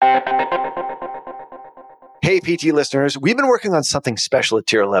Hey, PT listeners, we've been working on something special at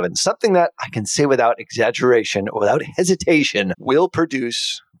Tier 11, something that I can say without exaggeration or without hesitation will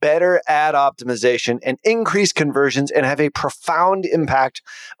produce better ad optimization and increase conversions and have a profound impact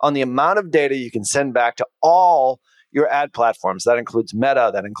on the amount of data you can send back to all your ad platforms. That includes Meta,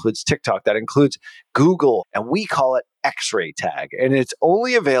 that includes TikTok, that includes Google, and we call it X-Ray Tag. And it's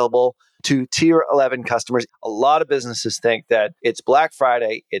only available to Tier 11 customers. A lot of businesses think that it's Black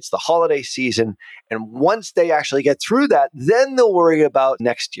Friday, it's the holiday season, and once they actually get through that, then they'll worry about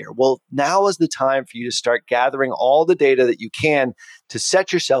next year. Well, now is the time for you to start gathering all the data that you can to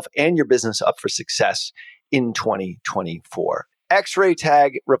set yourself and your business up for success in 2024. X-Ray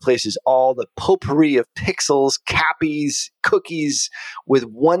Tag replaces all the potpourri of pixels, cappies, cookies with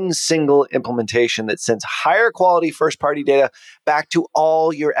one single implementation that sends higher quality first-party data back to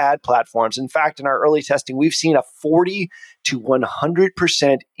all your ad platforms. In fact, in our early testing, we've seen a 40 to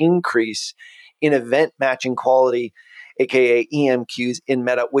 100% increase in event matching quality, aka EMQs in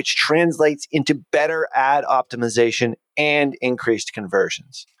Meta, which translates into better ad optimization and increased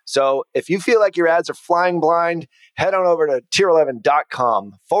conversions. So if you feel like your ads are flying blind, head on over to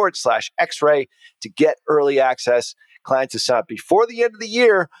tier11.com/X-ray to get early access. Clients who sign up before the end of the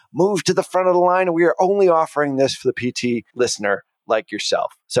year move to the front of the line, and we are only offering this for the PT listener like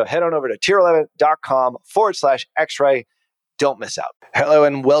yourself. So head on over to tier11.com/X-ray. Don't miss out. Hello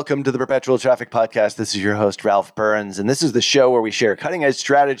and welcome to the Perpetual Traffic Podcast. This is your host, Ralph Burns, and this is the show where we share cutting-edge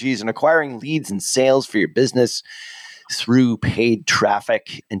strategies in acquiring leads and sales for your business through paid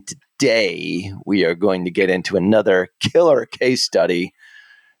traffic. And today we are going to get into another killer case study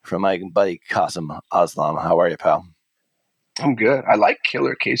from my buddy Qasim Aslam. How are you, pal? I'm good. I like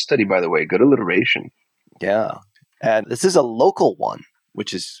killer case study, by the way. Good alliteration. Yeah. And this is a local one,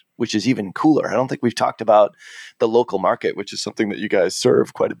 which is even cooler. I don't think we've talked about the local market, which is something that you guys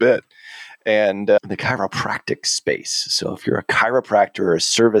serve quite a bit, and the chiropractic space. So if you're a chiropractor or a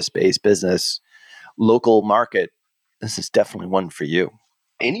service-based business, local market, this is definitely one for you.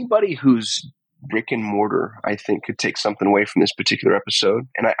 Anybody who's brick and mortar, I think, could take something away from this particular episode.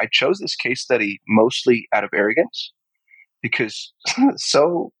 And I chose this case study mostly out of arrogance because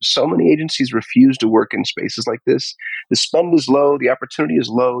so many agencies refuse to work in spaces like this. The spend is low, the opportunity is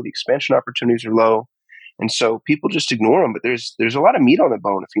low, the expansion opportunities are low. And so people just ignore them. But there's a lot of meat on the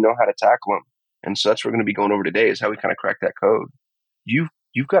bone if you know how to tackle them. And so that's what we're going to be going over today, is how we kind of crack that code. You've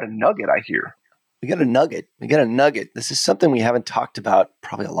got a nugget, I hear. We got a nugget. This is something we haven't talked about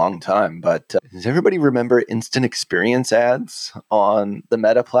probably a long time, but does everybody remember instant experience ads on the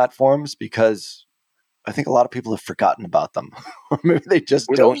Meta platforms? Because I think a lot of people have forgotten about them. Or maybe they just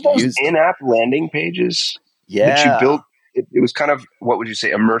don't use those in-app landing pages that you built. It was kind of, what would you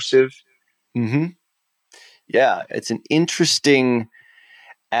say, immersive? Mm-hmm. Yeah, it's an interesting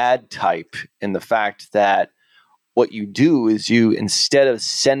ad type in the fact that what you do is you, instead of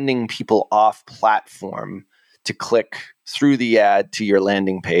sending people off platform to click through the ad to your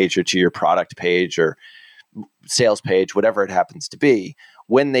landing page or to your product page or sales page, whatever it happens to be,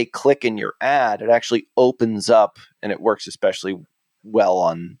 when they click in your ad, it actually opens up, and it works especially well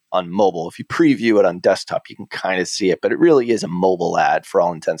on mobile. If you preview it on desktop, you can kind of see it, but it really is a mobile ad for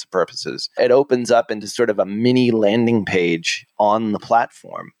all intents and purposes. It opens up into sort of a mini landing page on the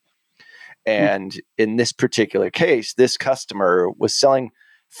platform. And in this particular case, this customer was selling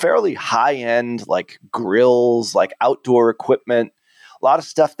fairly high-end, like grills, like outdoor equipment, a lot of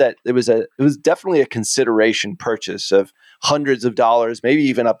stuff that it was definitely a consideration purchase of hundreds of dollars, maybe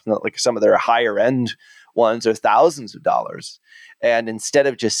even up to like some of their higher end ones or thousands of dollars. And instead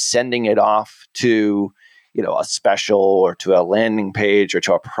of just sending it off to, a special or to a landing page or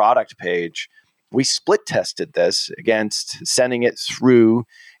to a product page, we split tested this against sending it through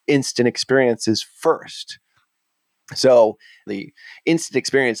instant experiences first. So the instant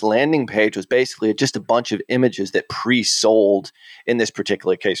experience landing page was basically just a bunch of images that pre-sold. In this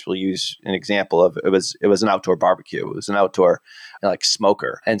particular case, we'll use an example of it was an outdoor barbecue. It was an outdoor like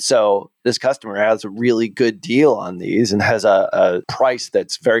smoker. And so this customer has a really good deal on these and has a price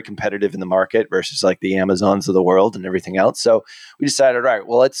that's very competitive in the market versus like the Amazons of the world and everything else. So we decided, all right,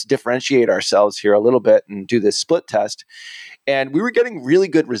 well, let's differentiate ourselves here a little bit and do this split test. And we were getting really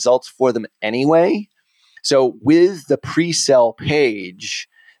good results for them anyway. So with the pre-sell page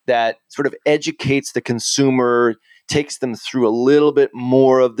that sort of educates the consumer, takes them through a little bit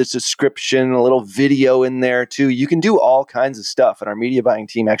more of the description, a little video in there too. You can do all kinds of stuff. And our media buying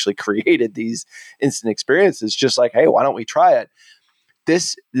team actually created these instant experiences just like, hey, why don't we try it?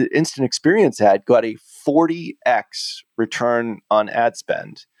 The instant experience ad got a 40x return on ad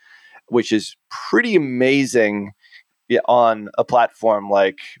spend, which is pretty amazing on a platform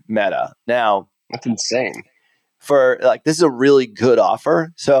like Meta. Now, that's insane. for like, this is a really good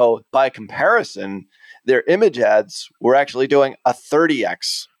offer. So by comparison, their image ads were actually doing a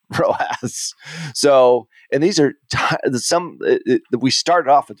 30x ROAS. So, and these are we started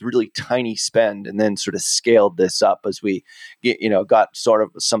off with really tiny spend and then sort of scaled this up as we got sort of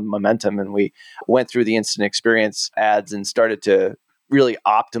some momentum, and we went through the instant experience ads and started to really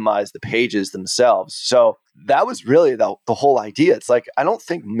optimize the pages themselves. So that was really the whole idea. It's like, I don't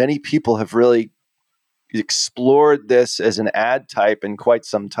think many people have really explored this as an ad type in quite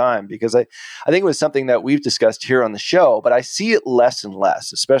some time, because I think it was something that we've discussed here on the show, but I see it less and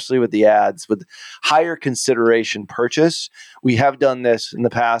less, especially with the ads with higher consideration purchase. We have done this in the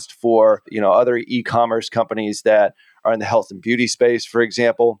past for, other e-commerce companies that are in the health and beauty space, for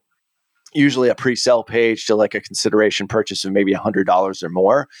example. Usually a pre-sell page to like a consideration purchase of maybe $100 or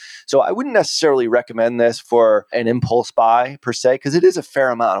more. So I wouldn't necessarily recommend this for an impulse buy per se, because it is a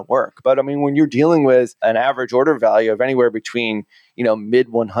fair amount of work. But I mean, when you're dealing with an average order value of anywhere between, mid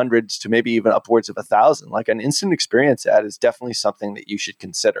 100s to maybe even upwards of 1,000, like an instant experience ad is definitely something that you should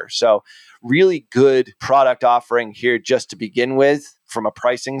consider. So really good product offering here just to begin with from a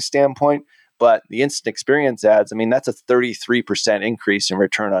pricing standpoint. But the instant experience ads, I mean, that's a 33% increase in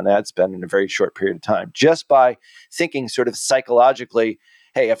return on ad spend in a very short period of time, just by thinking sort of psychologically,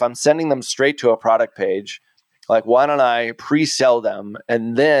 hey, if I'm sending them straight to a product page, like, why don't I pre-sell them?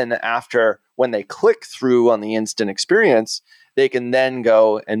 And then after, when they click through on the instant experience, they can then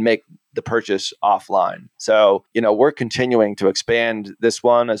go and make the purchase offline. So, we're continuing to expand this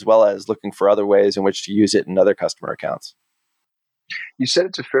one, as well as looking for other ways in which to use it in other customer accounts. You said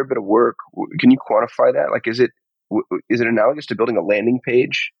it's a fair bit of work. Can you quantify that? Like, is it analogous to building a landing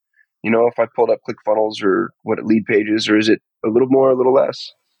page? If I pulled up ClickFunnels or Lead Pages, or is it a little more, a little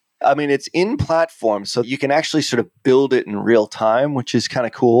less? I mean, it's in platform, so you can actually sort of build it in real time, which is kind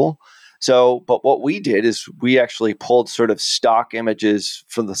of cool. So, but what we did is we actually pulled sort of stock images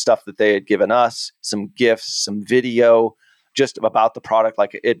from the stuff that they had given us, some GIFs, some video, just about the product,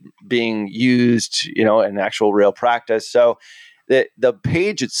 like it being used, in actual real practice. So the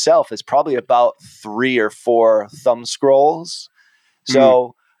page itself is probably about 3 or 4 thumb scrolls.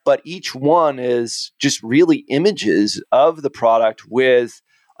 So, but each one is just really images of the product with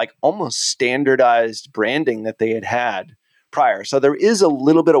like almost standardized branding that they had prior. So there is a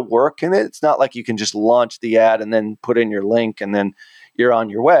little bit of work in it. It's not like you can just launch the ad and then put in your link and then you're on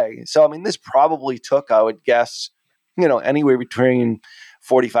your way. So, I mean, this probably took, I would guess, anywhere between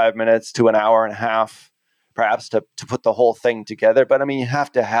 45 minutes to an hour and a half, perhaps to put the whole thing together. But I mean, you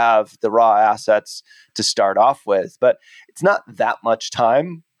have to have the raw assets to start off with, but it's not that much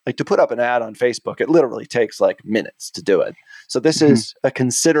time. Like, to put up an ad on Facebook, it literally takes like minutes to do it. So this is a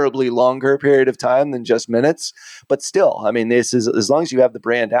considerably longer period of time than just minutes, but still, I mean, this is, as long as you have the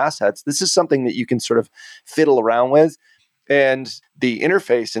brand assets, this is something that you can sort of fiddle around with. And the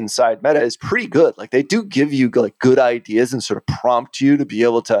interface inside Meta is pretty good. Like, they do give you like good ideas and sort of prompt you to be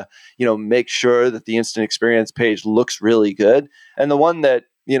able to, make sure that the instant experience page looks really good. And the one that,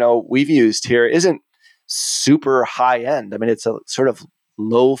 we've used here isn't super high end. I mean, it's a sort of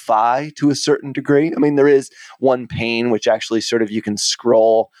lo-fi to a certain degree. I mean, there is one pane which actually sort of, you can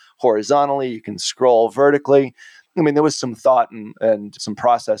scroll horizontally, you can scroll vertically. I mean, there was some thought and some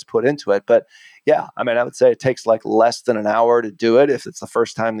process put into it, but yeah, I mean, I would say it takes like less than an hour to do it if it's the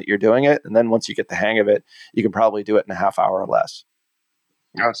first time that you're doing it. And then once you get the hang of it, you can probably do it in a half hour or less.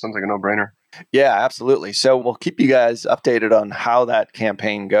 Yeah, it sounds like a no-brainer. Yeah, absolutely. So we'll keep you guys updated on how that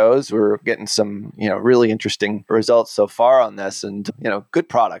campaign goes. We're getting some, really interesting results so far on this, and, good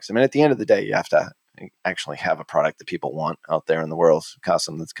products. I mean, at the end of the day, you have to actually have a product that people want out there in the world.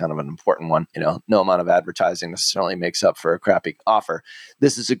 Custom, that's kind of an important one. No amount of advertising necessarily makes up for a crappy offer.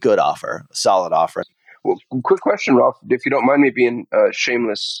 This is a good offer, a solid offer. Well, quick question, Ralph, if you don't mind me being a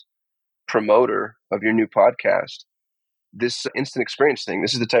shameless promoter of your new podcast. This instant experience thing,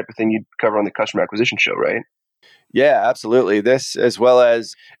 this is the type of thing you'd cover on the customer acquisition show, right? Yeah, absolutely. This, as well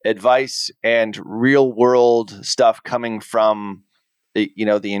as advice and real world stuff coming from the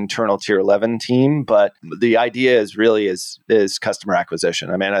internal tier 11 team. But the idea is customer acquisition.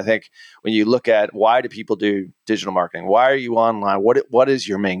 I mean, I think when you look at, why do people do digital marketing? Why are you online? What is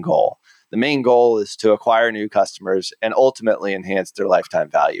your main goal? The main goal is to acquire new customers and ultimately enhance their lifetime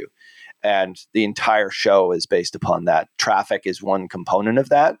value. And the entire show is based upon that. Traffic is one component of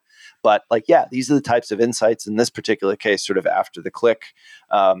that. But these are the types of insights in this particular case, sort of after the click,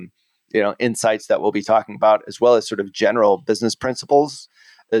 insights that we'll be talking about, as well as sort of general business principles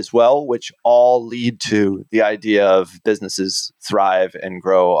as well, which all lead to the idea of businesses thrive and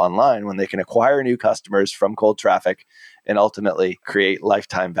grow online when they can acquire new customers from cold traffic and ultimately create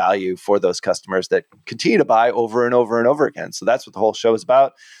lifetime value for those customers that continue to buy over and over and over again. So that's what the whole show is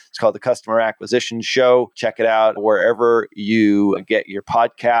about. It's called the Customer Acquisition Show. Check it out wherever you get your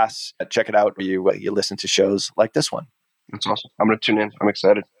podcasts. Check it out where you listen to shows like this one. That's awesome. I'm going to tune in. I'm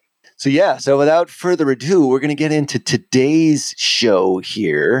excited. So without further ado, we're going to get into today's show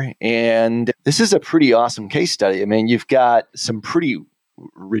here. And this is a pretty awesome case study. I mean, you've got some pretty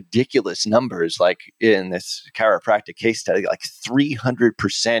ridiculous numbers, like in this chiropractic case study, like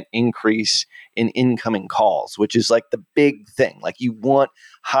 300% increase in incoming calls, which is like the big thing. Like you want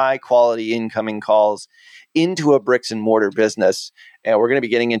high quality incoming calls into a bricks and mortar business. And we're going to be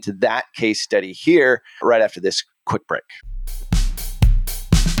getting into that case study here right after this quick break.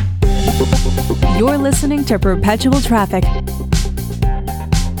 You're listening to Perpetual Traffic.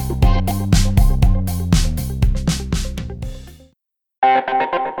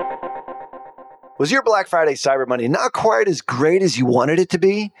 Was your Black Friday Cyber Monday not quite as great as you wanted it to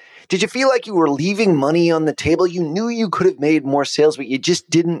be? Did you feel like you were leaving money on the table? You knew you could have made more sales, but you just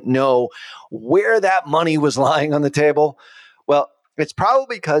didn't know where that money was lying on the table? Well, it's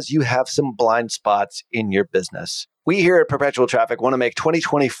probably because you have some blind spots in your business. We here at Perpetual Traffic want to make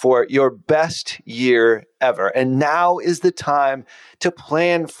 2024 your best year ever. And now is the time to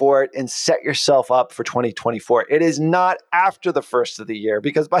plan for it and set yourself up for 2024. It is not after the first of the year,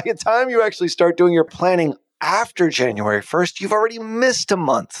 because by the time you actually start doing your planning after January 1st, you've already missed a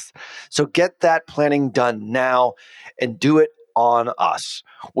month. So get that planning done now and do it on us.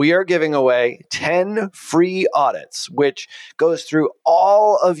 We are giving away 10 free audits, which goes through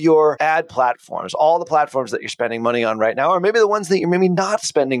all of your ad platforms, all the platforms that you're spending money on right now, or maybe the ones that you're maybe not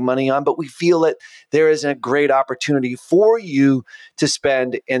spending money on, but we feel that there is a great opportunity for you to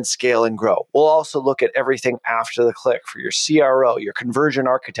spend and scale and grow. We'll also look at everything after the click for your CRO, your conversion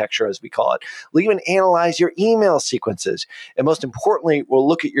architecture, as we call it. We'll even analyze your email sequences. And most importantly, we'll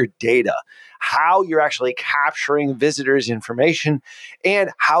look at your data, how you're actually capturing visitors' information, and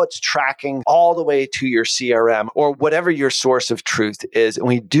how it's tracking all the way to your CRM or whatever your source of truth is. And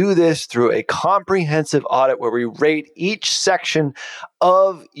we do this through a comprehensive audit where we rate each section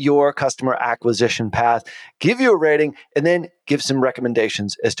of your customer acquisition path, give you a rating, and then give some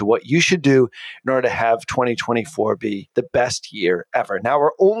recommendations as to what you should do in order to have 2024 be the best year ever. Now,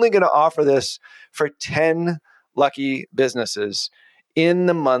 we're only going to offer this for 10 lucky businesses in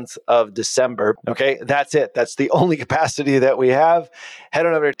the month of December. Okay, that's it. That's the only capacity that we have. Head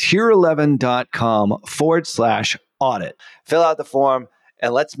on over to tier11.com/audit. Fill out the form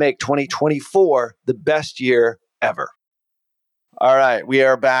and let's make 2024 the best year ever. All right, we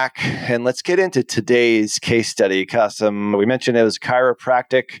are back and let's get into today's case study. Custom, we mentioned it was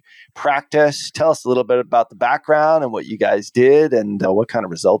chiropractic practice. Tell us a little bit about the background and what you guys did and what kind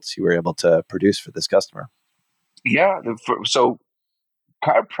of results you were able to produce for this customer. Yeah, so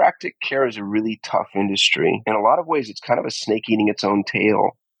chiropractic care is a really tough industry. In a lot of ways, it's kind of a snake eating its own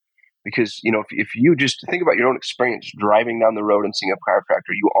tail. Because, if you just think about your own experience driving down the road and seeing a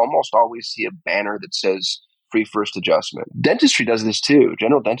chiropractor, you almost always see a banner that says free first adjustment. Dentistry does this too.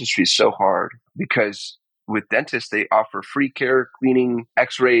 General dentistry is so hard because with dentists, they offer free care, cleaning,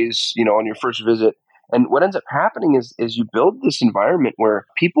 x-rays, on your first visit. And what ends up happening is you build this environment where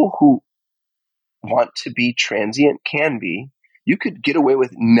people who want to be transient can be. You could get away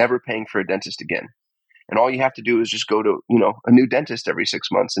with never paying for a dentist again. And all you have to do is just go to, a new dentist every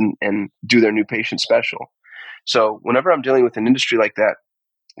 6 months and do their new patient special. So whenever I'm dealing with an industry like that,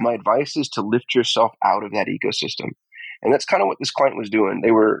 my advice is to lift yourself out of that ecosystem. And that's kind of what this client was doing.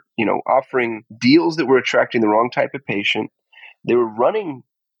 They were, offering deals that were attracting the wrong type of patient. They were running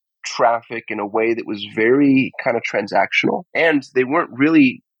traffic in a way that was very kind of transactional, and they weren't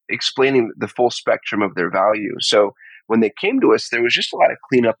really explaining the full spectrum of their value. So when they came to us, there was just a lot of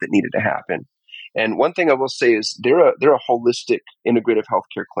cleanup that needed to happen. And one thing I will say is they're a holistic integrative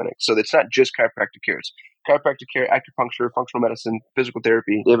healthcare clinic. So it's not just chiropractic care. It's chiropractic care, acupuncture, functional medicine, physical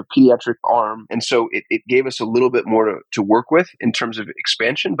therapy. They have a pediatric arm. And so it gave us a little bit more to work with in terms of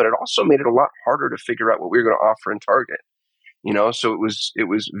expansion, but it also made it a lot harder to figure out what we were going to offer and target. So it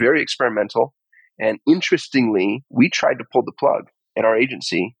was very experimental. And interestingly, we tried to pull the plug at our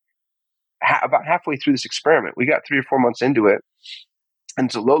agency about halfway through this experiment. We got 3 or 4 months into it. And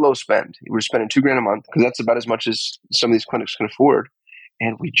it's a low spend. We're spending $2,000 a month because that's about as much as some of these clinics can afford.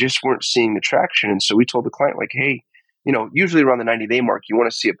 And we just weren't seeing the traction. And so we told the client, like, hey, usually around the 90-day mark, you want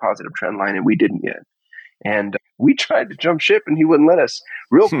to see a positive trend line, and we didn't yet. And we tried to jump ship and he wouldn't let us.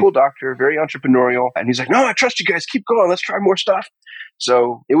 Real cool doctor, very entrepreneurial. And he's like, no, I trust you guys. Keep going. Let's try more stuff.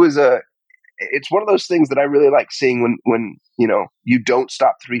 So it's one of those things that I really like seeing when you don't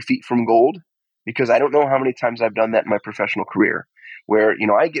stop 3 feet from gold. because I don't know how many times I've done that in my professional career where,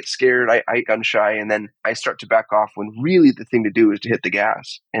 I get scared, I gun shy, and then I start to back off when really the thing to do is to hit the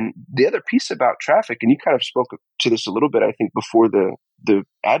gas. And the other piece about traffic, and you kind of spoke to this a little bit, I think, before the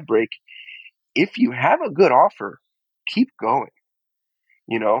ad break, if you have a good offer, keep going.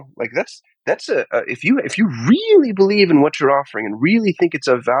 Like that's if you really believe in what you're offering and really think it's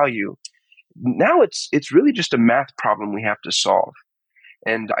of value, now it's really just a math problem we have to solve.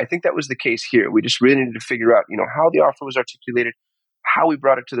 And I think that was the case here. We just really needed to figure out, how the offer was articulated, how we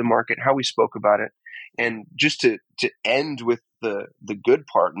brought it to the market, how we spoke about it. And just to end with the good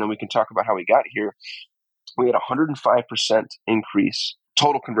part, and then we can talk about how we got here, we had 105% increase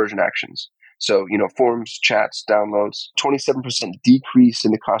total conversion actions. So, forums, chats, downloads, 27% decrease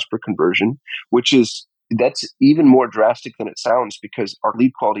in the cost per conversion, that's even more drastic than it sounds because our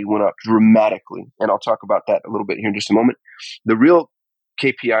lead quality went up dramatically. And I'll talk about that a little bit here in just a moment. The real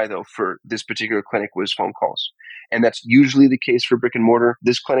KPI, though, for this particular clinic was phone calls. And that's usually the case for brick and mortar.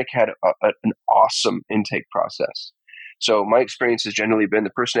 This clinic had an awesome intake process. So my experience has generally been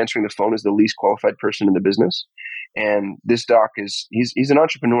the person answering the phone is the least qualified person in the business. And this doc he's an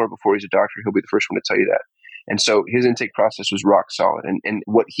entrepreneur before he's a doctor. He'll be the first one to tell you that. And so his intake process was rock solid. And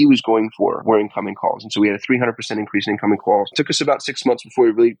what he was going for were incoming calls. And so we had a 300% increase in incoming calls. It took us about 6 months before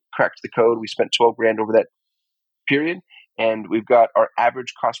we really cracked the code. We spent $12,000 over that period. And we've got our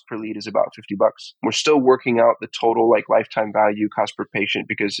average cost per lead is about $50. We're still working out the total lifetime value cost per patient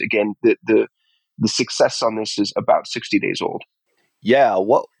because again, the success on this is about 60 days old. Yeah.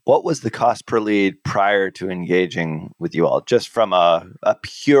 What was the cost per lead prior to engaging with you all? Just from a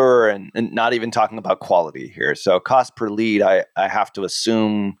pure and not even talking about quality here. So cost per lead, I have to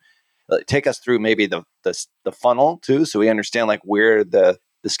assume, take us through maybe the funnel too. So we understand where the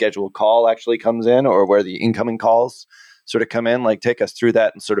scheduled call actually comes in or where the incoming calls sort of come in. Take us through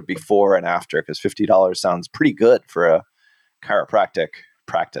that and sort of before and after, because $50 sounds pretty good for a chiropractic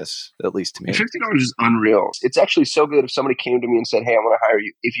practice, at least to me. $50 is unreal. It's actually so good if somebody came to me and said, hey, I want to hire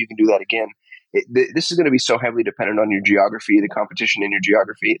you if you can do that again. This is going to be so heavily dependent on your geography, the competition in your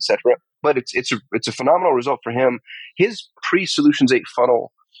geography, etc. But it's a phenomenal result for him. His pre-Solutions 8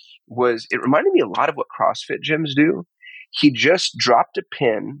 funnel it reminded me a lot of what CrossFit gyms do. He just dropped a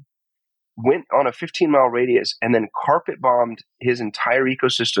pin, went on a 15-mile radius, and then carpet bombed his entire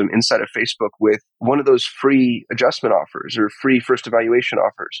ecosystem inside of Facebook with one of those free adjustment offers or free first evaluation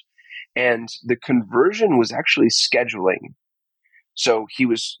offers. And the conversion was actually scheduling. So he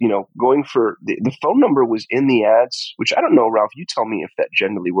was, going for the phone number was in the ads, which I don't know, Ralph, you tell me if that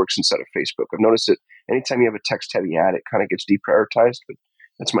generally works inside of Facebook. I've noticed that anytime you have a text heavy ad, it kind of gets deprioritized, but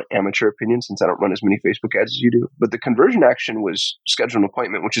that's my amateur opinion since I don't run as many Facebook ads as you do. But the conversion action was schedule an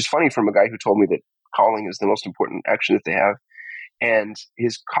appointment, which is funny from a guy who told me that calling is the most important action that they have. And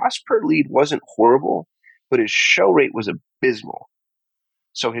his cost per lead wasn't horrible, but his show rate was abysmal.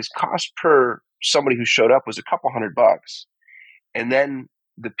 So his cost per somebody who showed up was a couple $100. And then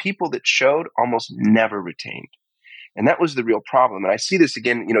the people that showed almost never retained. And that was the real problem. And I see this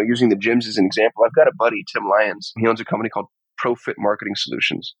again, using the gyms as an example. I've got a buddy, Tim Lyons. He owns a company called ProFit Marketing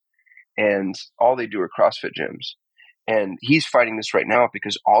Solutions. And all they do are CrossFit gyms. And he's fighting this right now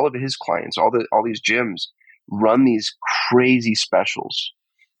because all of his clients, all these gyms run these crazy specials.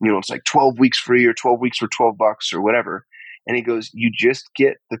 It's like 12 weeks free or 12 weeks for $12 or whatever. And he goes, you just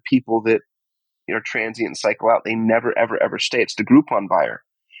get the people that are transient and cycle out. They never, ever, ever stay. It's the Groupon buyer.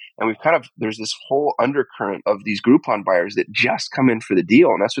 And there's this whole undercurrent of these Groupon buyers that just come in for the deal.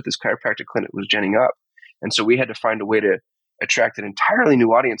 And that's what this chiropractic clinic was genning up. And so we had to find a way to attract an entirely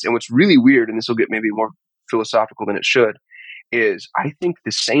new audience. And what's really weird, and this will get maybe more philosophical than it should, is I think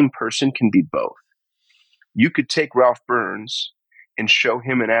the same person can be both. You could take Ralph Burns and show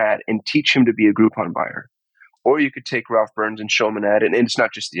him an ad and teach him to be a Groupon buyer. Or you could take Ralph Burns and show him an ad, and it's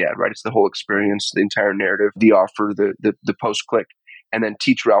not just the ad, right? It's the whole experience, the entire narrative, the offer, the post-click, and then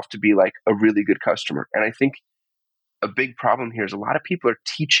teach Ralph to be like a really good customer. And I think a big problem here is a lot of people are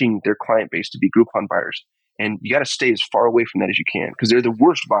teaching their client base to be Groupon buyers. And you got to stay as far away from that as you can because they're the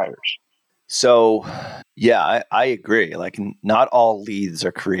worst buyers. So, yeah, I agree. Not all leads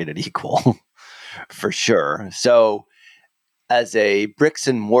are created equal, for sure. So, as a bricks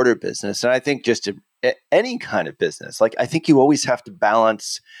and mortar business, and I think just any kind of business, I think you always have to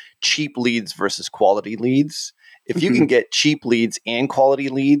balance cheap leads versus quality leads. If you can get cheap leads and quality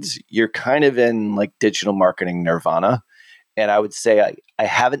leads, you're kind of in digital marketing nirvana. And I would say I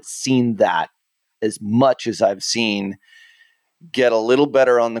haven't seen that as much as I've seen get a little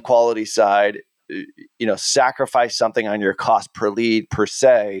better on the quality side, sacrifice something on your cost per lead per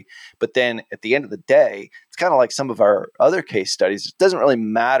se. But then at the end of the day, it's kind of like some of our other case studies. It doesn't really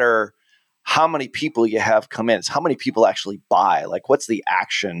matter how many people you have come in. It's how many people actually buy. Like, what's the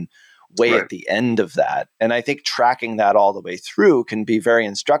action way Right. at the end of that? And I think tracking that all the way through can be very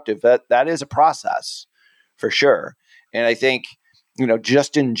instructive. That is a process for sure. And I think,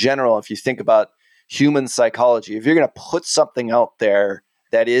 just in general, if you think about human psychology, if you're going to put something out there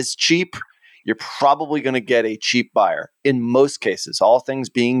that is cheap, you're probably going to get a cheap buyer in most cases, all things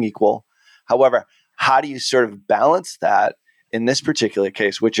being equal. However, how do you sort of balance that in this particular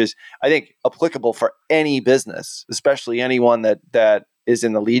case, which is, I think, applicable for any business, especially anyone that is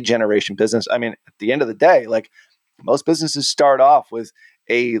in the lead generation business? I mean, at the end of the day, like, most businesses start off with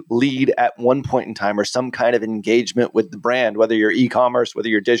a lead at one point in time or some kind of engagement with the brand, whether you're e-commerce, whether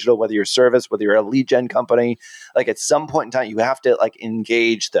you're digital, whether you're service, whether you're a lead gen company. Like, at some point in time, you have to like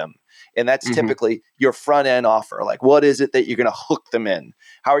engage them. And that's typically your front end offer. Like, what is it that you're going to hook them in?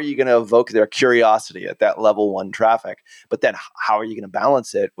 How are you going to evoke their curiosity at that level one traffic? But then how are you going to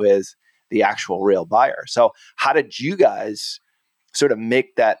balance it with the actual real buyer? So how did you guys sort of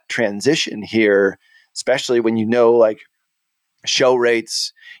make that transition here, especially when like show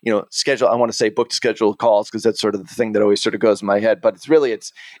rates, schedule, I want to say book to schedule calls, because that's sort of the thing that always sort of goes in my head, but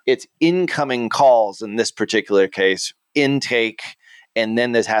it's incoming calls in this particular case, intake, and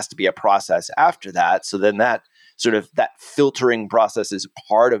then there has to be a process after that. So then that filtering process is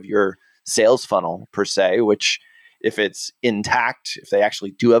part of your sales funnel per se, which, if it's intact, if they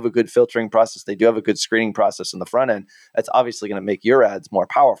actually do have a good filtering process, they do have a good screening process in the front end, that's obviously going to make your ads more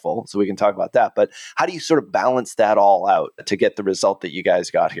powerful. So we can talk about that. But how do you sort of balance that all out to get the result that you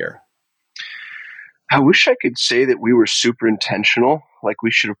guys got here? I wish I could say that we were super intentional. Like,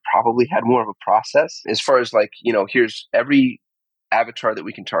 we should have probably had more of a process as far as like, here's every avatar that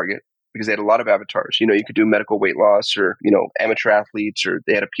we can target, because they had a lot of avatars. You could do medical weight loss, or, amateur athletes, or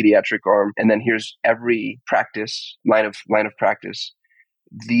they had a pediatric arm. And then here's every practice, line of practice.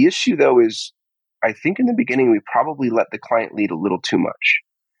 The issue though is, I think in the beginning, we probably let the client lead a little too much.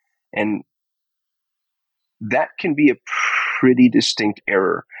 And that can be a pretty distinct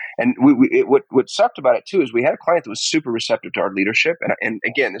error. And what sucked about it too is we had a client that was super receptive to our leadership. And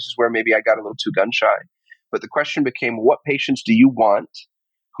again, this is where maybe I got a little too gun shy. But the question became, what patients do you want?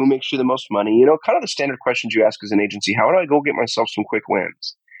 Who makes you the most money? Kind of the standard questions you ask as an agency. How do I go get myself some quick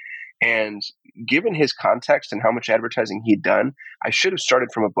wins? And given his context and how much advertising he'd done, I should have started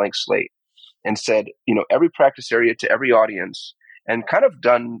from a blank slate and said, every practice area to every audience, and kind of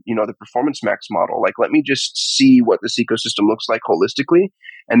done, the Performance Max model. Like, let me just see what this ecosystem looks like holistically,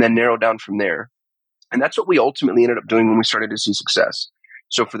 and then narrow down from there. And that's what we ultimately ended up doing when we started to see success.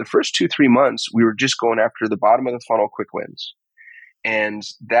 So for the first 2-3 months, we were just going after the bottom of the funnel quick wins. And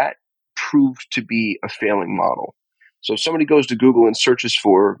that proved to be a failing model. So if somebody goes to Google and searches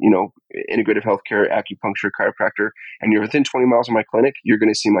for, integrative healthcare, acupuncture, chiropractor, and you're within 20 miles of my clinic, you're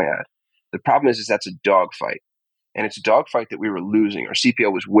going to see my ad. The problem is that's a dogfight. And it's a dogfight that we were losing. Our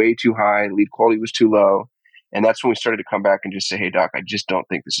CPL was way too high. Lead quality was too low. And that's when we started to come back and just say, hey, doc, I just don't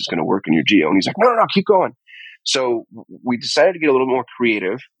think this is going to work in your geo. And he's like, no, keep going. So we decided to get a little more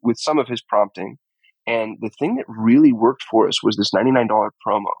creative with some of his prompting. And the thing that really worked for us was this $99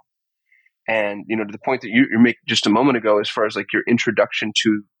 promo. And, to the point that you make just a moment ago, as far as like your introduction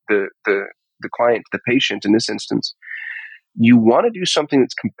to the client, the patient in this instance, you want to do something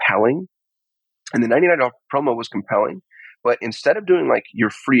that's compelling. And the $99 promo was compelling. But instead of doing like your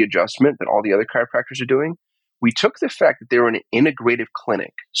free adjustment that all the other chiropractors are doing, we took the fact that they were an integrative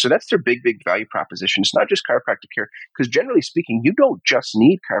clinic. So that's their big value proposition. It's not just chiropractic care, because generally speaking, you don't just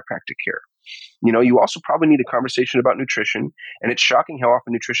need chiropractic care. You also probably need a conversation about nutrition. And it's shocking how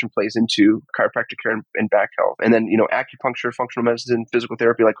often nutrition plays into chiropractic care and back health. And then, acupuncture, functional medicine, physical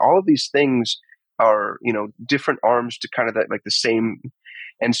therapy, like all of these things are, different arms to kind of that, like the same.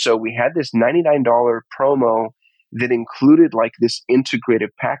 And so we had this $99 promo that included like this integrative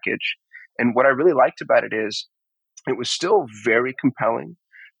package. And what I really liked about it is it was still very compelling,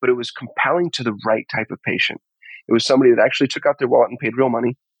 but it was compelling to the right type of patient. It was somebody that actually took out their wallet and paid real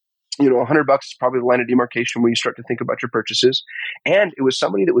money. $100 is probably the line of demarcation where you start to think about your purchases. And it was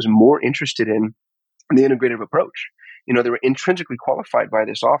somebody that was more interested in the integrative approach. They were intrinsically qualified by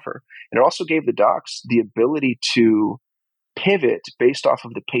this offer. And it also gave the docs the ability to pivot based off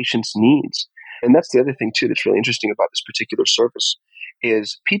of the patient's needs. And that's the other thing too that's really interesting about this particular service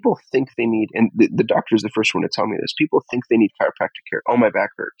is people think they need, and the doctor is the first one to tell me this, people think they need chiropractic care. Oh, my back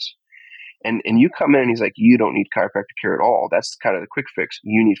hurts. And you come in and he's like, you don't need chiropractic care at all. That's kind of the quick fix.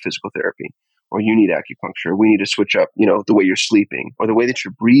 You need physical therapy, or you need acupuncture. We need to switch up, the way you're sleeping or the way that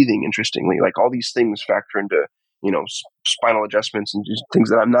you're breathing. Interestingly, like all these things factor into, spinal adjustments and just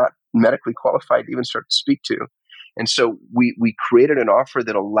things that I'm not medically qualified to even start to speak to. And so we created an offer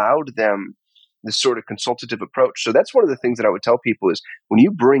that allowed them this sort of consultative approach. So that's one of the things that I would tell people is when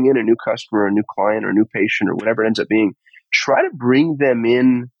you bring in a new customer, a new client, or a new patient, or whatever it ends up being, try to bring them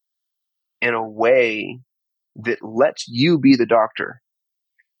in a way that lets you be the doctor.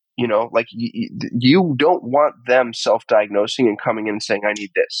 Like you don't want them self-diagnosing and coming in and saying, I need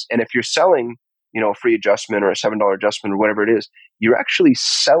this. And if you're selling, a free adjustment or a $7 adjustment or whatever it is, you're actually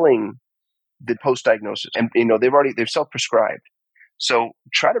selling the post-diagnosis. And, they've self-prescribed. So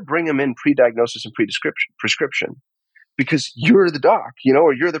try to bring them in pre-diagnosis and prescription because you're the doc,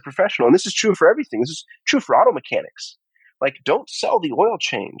 or you're the professional. And this is true for everything. This is true for auto mechanics. Like, don't sell the oil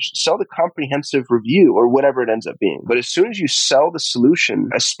change, sell the comprehensive review or whatever it ends up being. But as soon as you sell the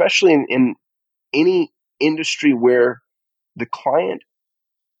solution, especially in any industry where the client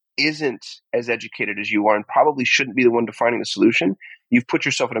isn't as educated as you are and probably shouldn't be the one defining the solution, you've put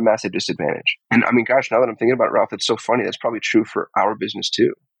yourself at a massive disadvantage. And I mean, gosh, now that I'm thinking about it, Ralph, it's so funny. That's probably true for our business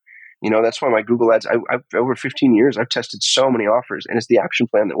too. That's why my Google ads, I've over 15 years, I've tested so many offers, and it's the action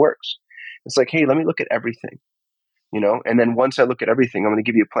plan that works. It's like, hey, let me look at everything. And then once I look at everything, I'm going to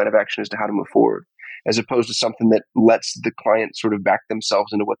give you a plan of action as to how to move forward, as opposed to something that lets the client sort of back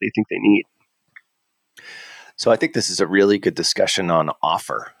themselves into what they think they need. So I think this is a really good discussion on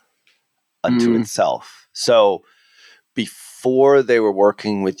offer unto itself. So before they were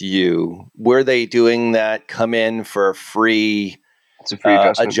working with you, were they doing that come in for a free, it's a free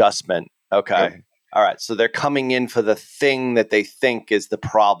adjustment? Okay. Yep. All right. So they're coming in for the thing that they think is the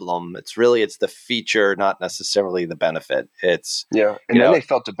problem. It's the feature, not necessarily the benefit. And then they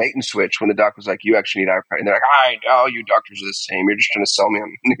felt a bait and switch when the doc was like, you actually need acupuncture. And they're like, I know you doctors are the same. You're just trying to sell me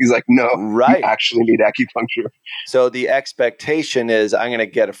on. And he's like, no, right. You actually need acupuncture. So the expectation is I'm going to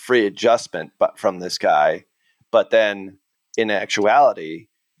get a free adjustment from this guy. But then in actuality,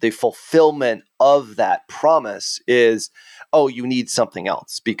 the fulfillment of that promise is, oh, you need something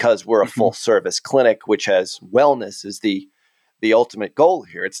else because we're a full service clinic, which has wellness as the ultimate goal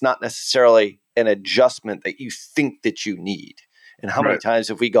here. It's not necessarily an adjustment that you think that you need. And how many times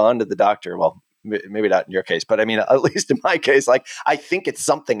have we gone to the doctor? Well, maybe not in your case, but I mean, at least in my case, like, I think it's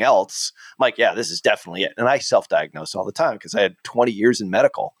something else. I'm like, yeah, this is definitely it. And I self-diagnose all the time because I had 20 years in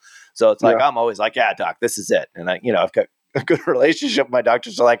medical. So it's like, I'm always like, yeah, doc, this is it. And I've got a good relationship with my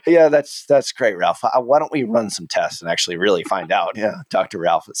doctors. Are like, yeah, that's great, Ralph. Why don't we run some tests and actually really find out? Yeah, Dr.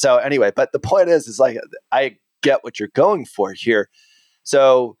 Ralph. So anyway, but the point is like, I get what you're going for here.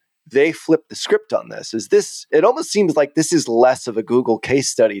 So they flipped the script on this. It almost seems like this is less of a Google case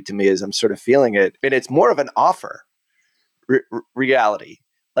study to me as I'm sort of feeling it. And it's more of an offer reality.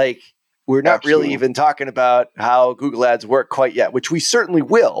 Like, we're not really even talking about how Google ads work quite yet, which we certainly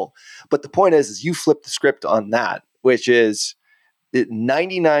will. But the point is you flip the script on that, which is the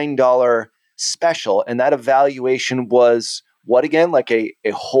 $99 special. And that evaluation was what again? Like a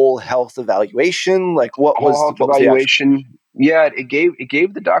whole health evaluation? Like what was the evaluation? It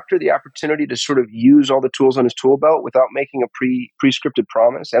gave the doctor the opportunity to sort of use all the tools on his tool belt without making a pre-scripted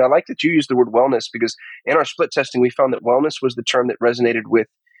promise. And I like that you used the word wellness because in our split testing, we found that wellness was the term that resonated with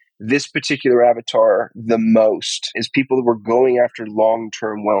this particular avatar the most, is people that were going after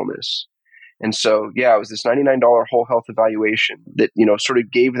long-term wellness. And so, it was this $99 whole health evaluation that, sort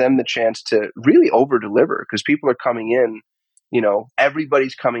of gave them the chance to really over-deliver because people are coming in,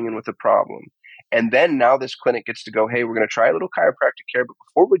 everybody's coming in with a problem. And then now this clinic gets to go, hey, we're going to try a little chiropractic care. But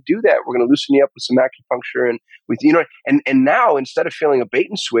before we do that, we're going to loosen you up with some acupuncture and with, and now instead of feeling a bait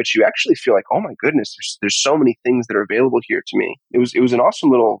and switch, you actually feel like, oh my goodness, there's so many things that are available here to me. It was an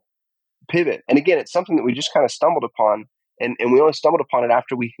awesome little pivot. And again, it's something that we just kind of stumbled upon. And we only stumbled upon it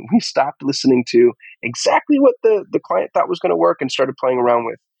after we stopped listening to exactly what the client thought was going to work and started playing around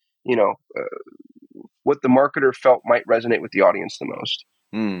with, what the marketer felt might resonate with the audience the most.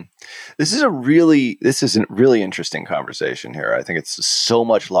 This is a really interesting conversation here. I think it's so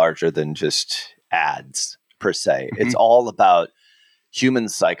much larger than just ads per se. It's all about human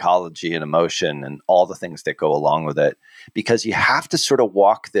psychology and emotion and all the things that go along with it, because you have to sort of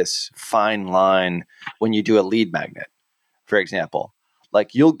walk this fine line when you do a lead magnet. For example,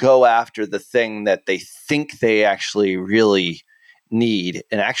 like you'll go after the thing that they think they actually really need,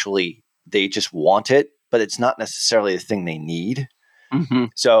 and actually they just want it, but it's not necessarily the thing they need.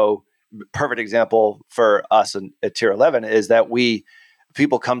 So perfect example for us at Tier 11 is that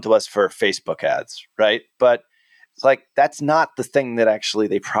people come to us for Facebook ads, right? But it's like, that's not the thing that actually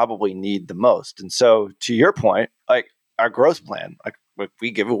they probably need the most. And so to your point, like our growth plan, like we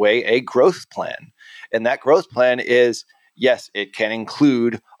give away a growth plan, and that growth plan is, yes, it can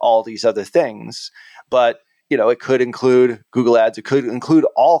include all these other things, but it could include Google Ads. It could include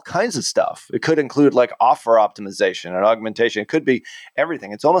all kinds of stuff. It could include like offer optimization and augmentation. It could be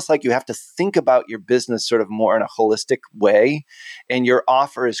everything. It's almost like you have to think about your business sort of more in a holistic way. And your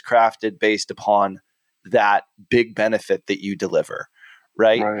offer is crafted based upon that big benefit that you deliver.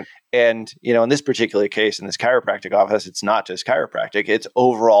 Right. Right. And, in this particular case, in this chiropractic office, it's not just chiropractic, it's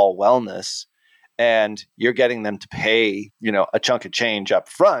overall wellness. And you're getting them to pay, a chunk of change up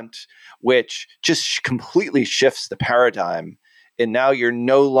front, which just completely shifts the paradigm. And now you're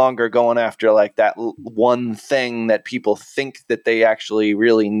no longer going after like that one thing that people think that they actually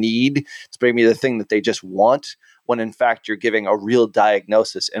really need. It's maybe the thing that they just want, when in fact you're giving a real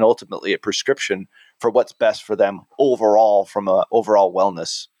diagnosis and ultimately a prescription for what's best for them overall from an overall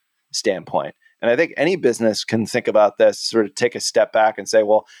wellness standpoint. And I think any business can think about this, sort of take a step back and say,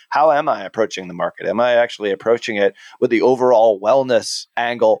 well, how am I approaching the market? Am I actually approaching it with the overall wellness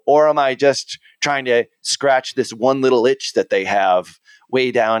angle? Or am I just trying to scratch this one little itch that they have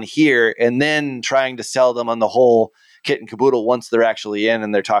way down here and then trying to sell them on the whole kit and caboodle once they're actually in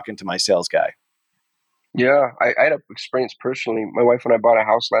and they're talking to my sales guy? Yeah, I had an experience personally. My wife and I bought a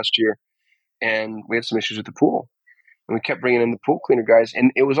house last year, and we had some issues with the pool. And we kept bringing in the pool cleaner guys,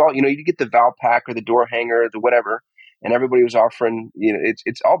 and it was all, you get the valve pack or the door hanger, the whatever, and everybody was offering,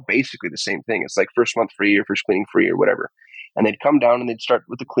 it's all basically the same thing. It's like first month free or first cleaning free or whatever. And they'd come down and they'd start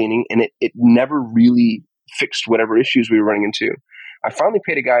with the cleaning, and it never really fixed whatever issues we were running into. I finally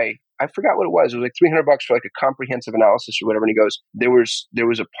paid a guy, I forgot what it was. It was like $300 for like a comprehensive analysis or whatever. And he goes, there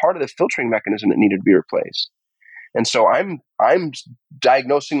was a part of the filtering mechanism that needed to be replaced. And so I'm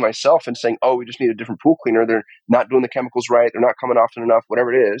diagnosing myself and saying, oh, we just need a different pool cleaner. They're not doing the chemicals right. They're not coming often enough,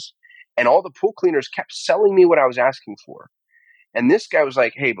 whatever it is. And all the pool cleaners kept selling me what I was asking for. And this guy was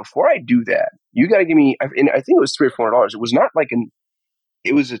like, hey, before I do that, you got to give me, and I think it was $300 or $400. It was not like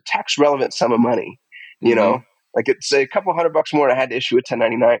it was a tax relevant sum of money, like it's a couple $100 more and I had to issue a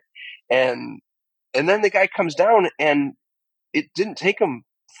 1099. And then the guy comes down and it didn't take him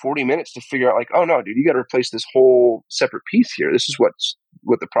 40 minutes to figure out like, oh no, dude, you got to replace this whole separate piece here. This is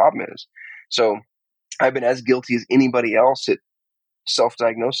what the problem is. So I've been as guilty as anybody else at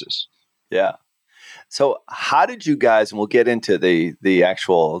self-diagnosis. Yeah. So how did you guys, and we'll get into the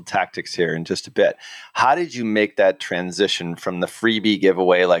actual tactics here in just a bit, how did you make that transition from the freebie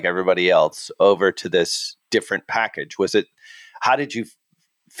giveaway like everybody else over to this different package? Was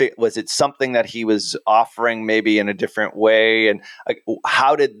it something that he was offering maybe in a different way? And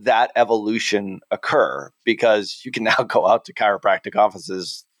how did that evolution occur? Because you can now go out to chiropractic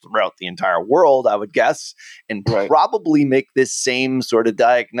offices throughout the entire world, I would guess, and probably make this same sort of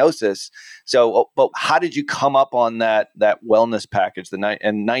diagnosis. So, but how did you come up on that wellness package, and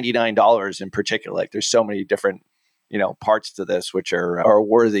 $99 in particular? Like, there's so many different, parts to this which are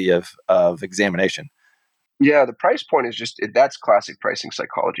worthy of examination. Yeah, the price point is that's classic pricing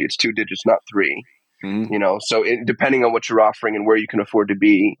psychology. It's 2 digits, not 3. Mm-hmm. So depending on what you're offering and where you can afford to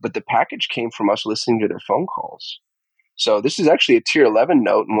be. But the package came from us listening to their phone calls. So this is actually a tier 11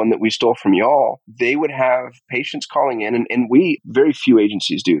 note and one that we stole from y'all. They would have patients calling in, and very few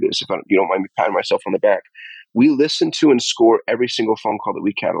agencies do this, if you don't mind me patting myself on the back. We listen to and score every single phone call that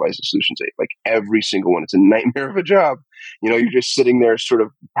we catalyze at Solutions 8, like every single one. It's a nightmare of a job. You're just sitting there sort of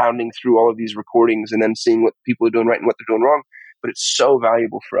pounding through all of these recordings and then seeing what people are doing right and what they're doing wrong. But it's so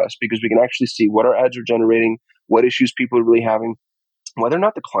valuable for us because we can actually see what our ads are generating, what issues people are really having, whether or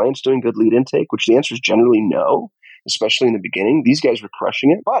not the client's doing good lead intake, which the answer is generally no, especially in the beginning. These guys were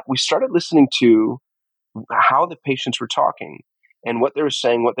crushing it. But we started listening to how the patients were talking and what they were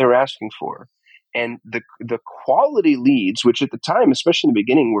saying, what they were asking for. And the quality leads, which at the time, especially in the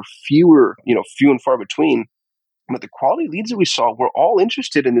beginning, were few and far between. But the quality leads that we saw were all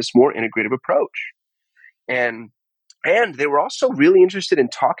interested in this more integrative approach. And they were also really interested in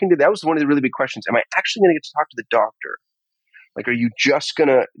talking to, that was one of the really big questions. Am I actually going to get to talk to the doctor? Like, are you just going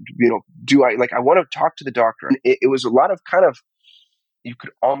to, I want to talk to the doctor. And it was a lot of kind of, you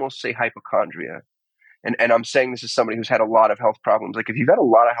could almost say hypochondria. And I'm saying this as somebody who's had a lot of health problems. Like, if you've had a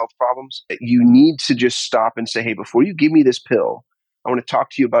lot of health problems, you need to just stop and say, hey, before you give me this pill, I want to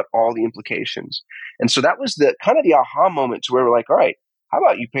talk to you about all the implications. And so that was the kind of the aha moment to where we're like, all right, how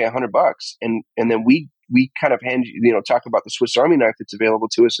about you pay $100 and then we kind of talk about the Swiss Army knife that's available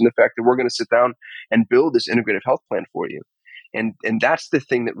to us and the fact that we're going to sit down and build this integrative health plan for you. And that's the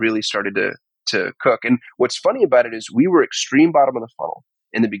thing that really started to cook. And what's funny about it is we were extreme bottom of the funnel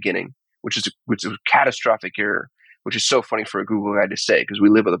in the beginning, which is a catastrophic error, which is so funny for a Google guy to say because we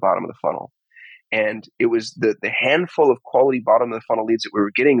live at the bottom of the funnel. And it was the handful of quality bottom of the funnel leads that we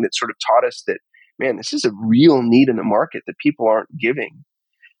were getting that sort of taught us that, man, this is a real need in the market that people aren't giving.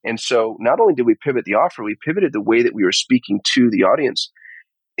 And so not only did we pivot the offer, we pivoted the way that we were speaking to the audience.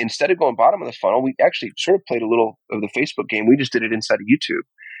 Instead of going bottom of the funnel, we actually sort of played a little of the Facebook game. We just did it inside of YouTube.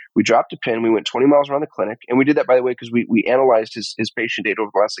 We dropped a pin. We went 20 miles around the clinic. And we did that, by the way, because we analyzed his patient data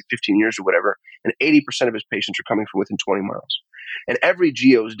over the last 15 years or whatever. And 80% of his patients are coming from within 20 miles. And every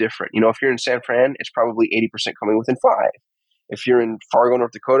geo is different. If you're in San Fran, it's probably 80% coming within 5. If you're in Fargo,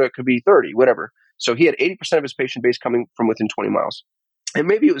 North Dakota, it could be 30, whatever. So he had 80% of his patient base coming from within 20 miles. And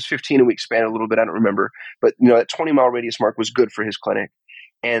maybe it was 15 and we expanded a little bit. I don't remember. But that 20-mile radius mark was good for his clinic.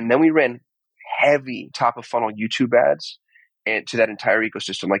 And then we ran heavy top of funnel YouTube ads and to that entire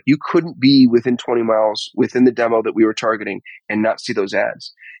ecosystem. Like, you couldn't be within 20 miles within the demo that we were targeting and not see those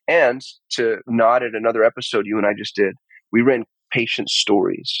ads. And to nod at another episode you and I just did, we ran patient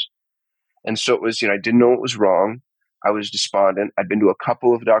stories. And so it was, I didn't know what was wrong. I was despondent. I'd been to a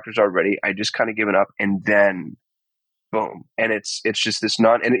couple of doctors already. I just kind of given up, and then boom. And it's just this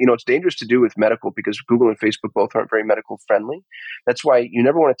and it's dangerous to do with medical because Google and Facebook both aren't very medical friendly. That's why you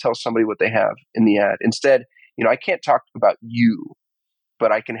never want to tell somebody what they have in the ad. Instead, I can't talk about you,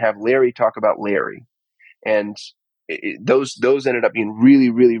 but I can have Larry talk about Larry. And those ended up being really,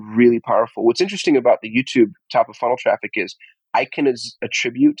 really, really powerful. What's interesting about the YouTube top of funnel traffic is I can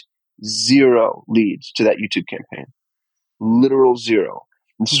attribute 0 leads to that YouTube campaign. Literal 0.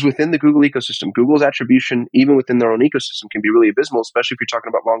 This is within the Google ecosystem. Google's attribution, even within their own ecosystem, can be really abysmal, especially if you're talking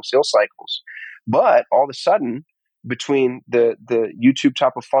about long sales cycles. But all of a sudden, between the YouTube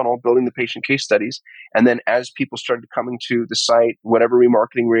top of funnel, building the patient case studies, and then as people started coming to the site, whatever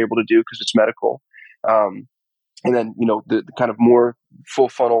remarketing we're able to do because it's medical, and then the kind of more full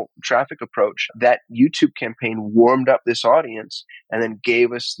funnel traffic approach, that YouTube campaign warmed up this audience and then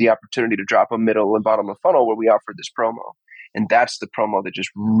gave us the opportunity to drop a middle and bottom of funnel where we offered this promo. And that's the promo that just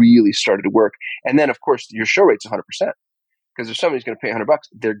really started to work. And then, of course, your show rate's 100%. Because if somebody's going to pay $100,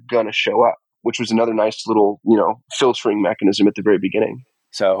 they're going to show up, which was another nice little, filtering mechanism at the very beginning.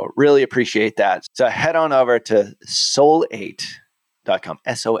 So really appreciate that. So head on over to sol8.com,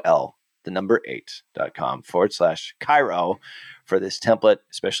 SOL, the number 8.com/Chiro for this template,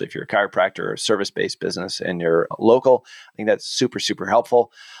 especially if you're a chiropractor or a service-based business and you're local. I think that's super, super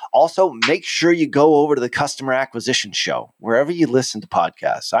helpful. Also, make sure you go over to the Customer Acquisition Show, wherever you listen to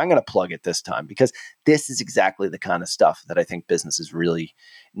podcasts. I'm going to plug it this time because this is exactly the kind of stuff that I think businesses really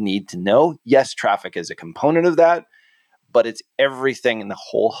need to know. Yes, traffic is a component of that, but it's everything in the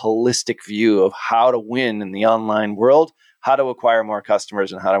whole holistic view of how to win in the online world, how to acquire more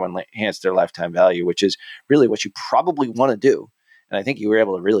customers, and how to enhance their lifetime value, which is really what you probably want to do. And I think you were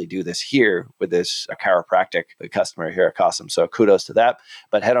able to really do this here with this chiropractic customer here at Qasim. So kudos to that.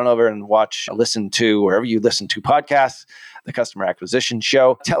 But head on over and listen to wherever you listen to podcasts, the Customer Acquisition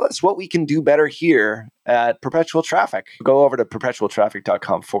Show. Tell us what we can do better here at Perpetual Traffic. Go over to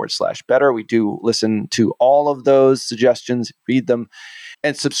perpetualtraffic.com/better. We do listen to all of those suggestions, read them,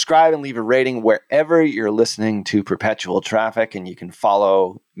 and subscribe and leave a rating wherever you're listening to Perpetual Traffic. And you can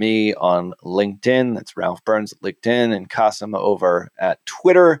follow me on LinkedIn. That's Ralph Burns at LinkedIn, and Qasim over at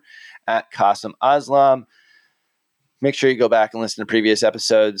Twitter at Qasim Aslam. Make sure you go back and listen to previous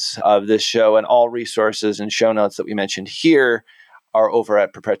episodes of this show, and all resources and show notes that we mentioned here are over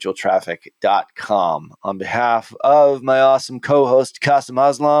at perpetualtraffic.com. On behalf of my awesome co-host, Qasim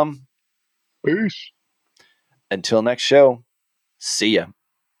Aslam, peace. Until next show, see ya.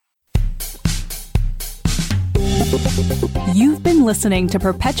 You've been listening to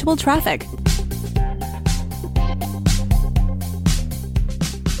Perpetual Traffic,